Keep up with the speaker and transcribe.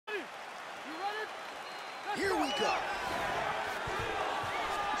Here we go.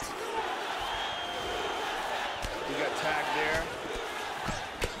 He got tagged there.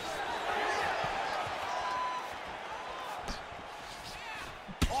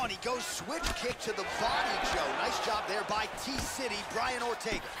 On he goes, switch kick to the body, Joe. Nice job there by T-City, Brian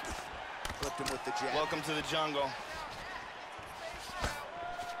Ortega. Flipped him with the jab. Welcome to the jungle.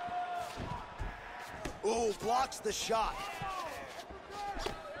 Ooh, blocks the shot.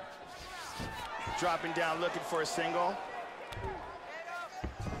 Dropping down, looking for a single.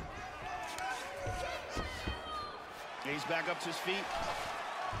 He's back up to his feet.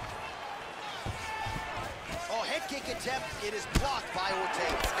 Oh, head kick attempt. It is blocked by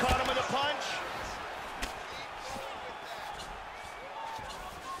Ortega. Caught him with a punch.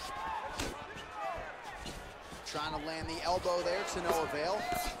 Trying to land the elbow there to no avail.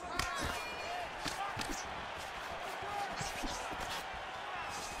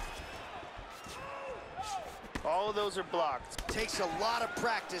 All of those are blocked. Takes a lot of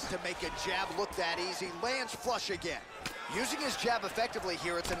practice to make a jab look that easy. Lands flush again. Using his jab effectively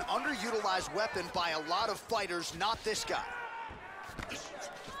here, it's an underutilized weapon by a lot of fighters, not this guy.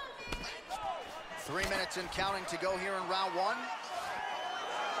 3 minutes and counting to go here in round one.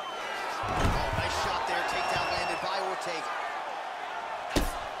 Oh, nice shot there. Takedown landed by Ortega.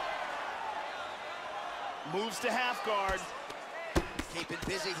 Moves to half guard. Keeping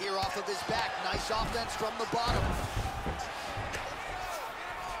busy here off of his back. Nice offense from the bottom.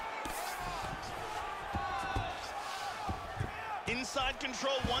 Inside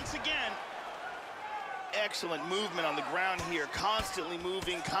control once again. Excellent movement on the ground here. Constantly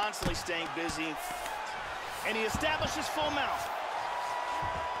moving, constantly staying busy. And he establishes full mount.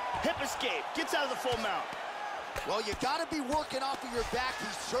 Hip escape, gets out of the full mount. Well, you gotta be working off of your back.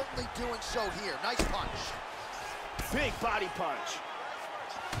 He's certainly doing so here. Nice punch. Big body punch.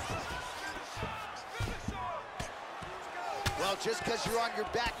 Well, just because you're on your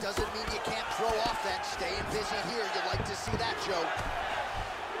back doesn't mean you can't throw offense. Staying busy here, you like to see that, Joe.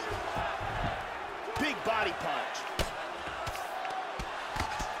 Big body punch.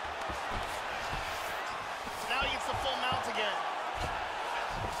 Now he gets the full mount again.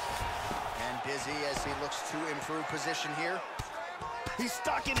 And busy as he looks to improve position here. He's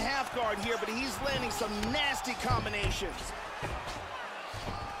stuck in half guard here, but he's landing some nasty combinations.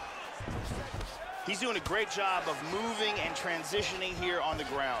 He's doing a great job of moving and transitioning here on the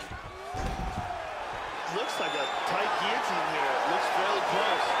ground. Looks like a tight guillotine here. Looks fairly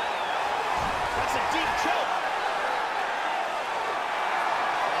close. That's a deep choke.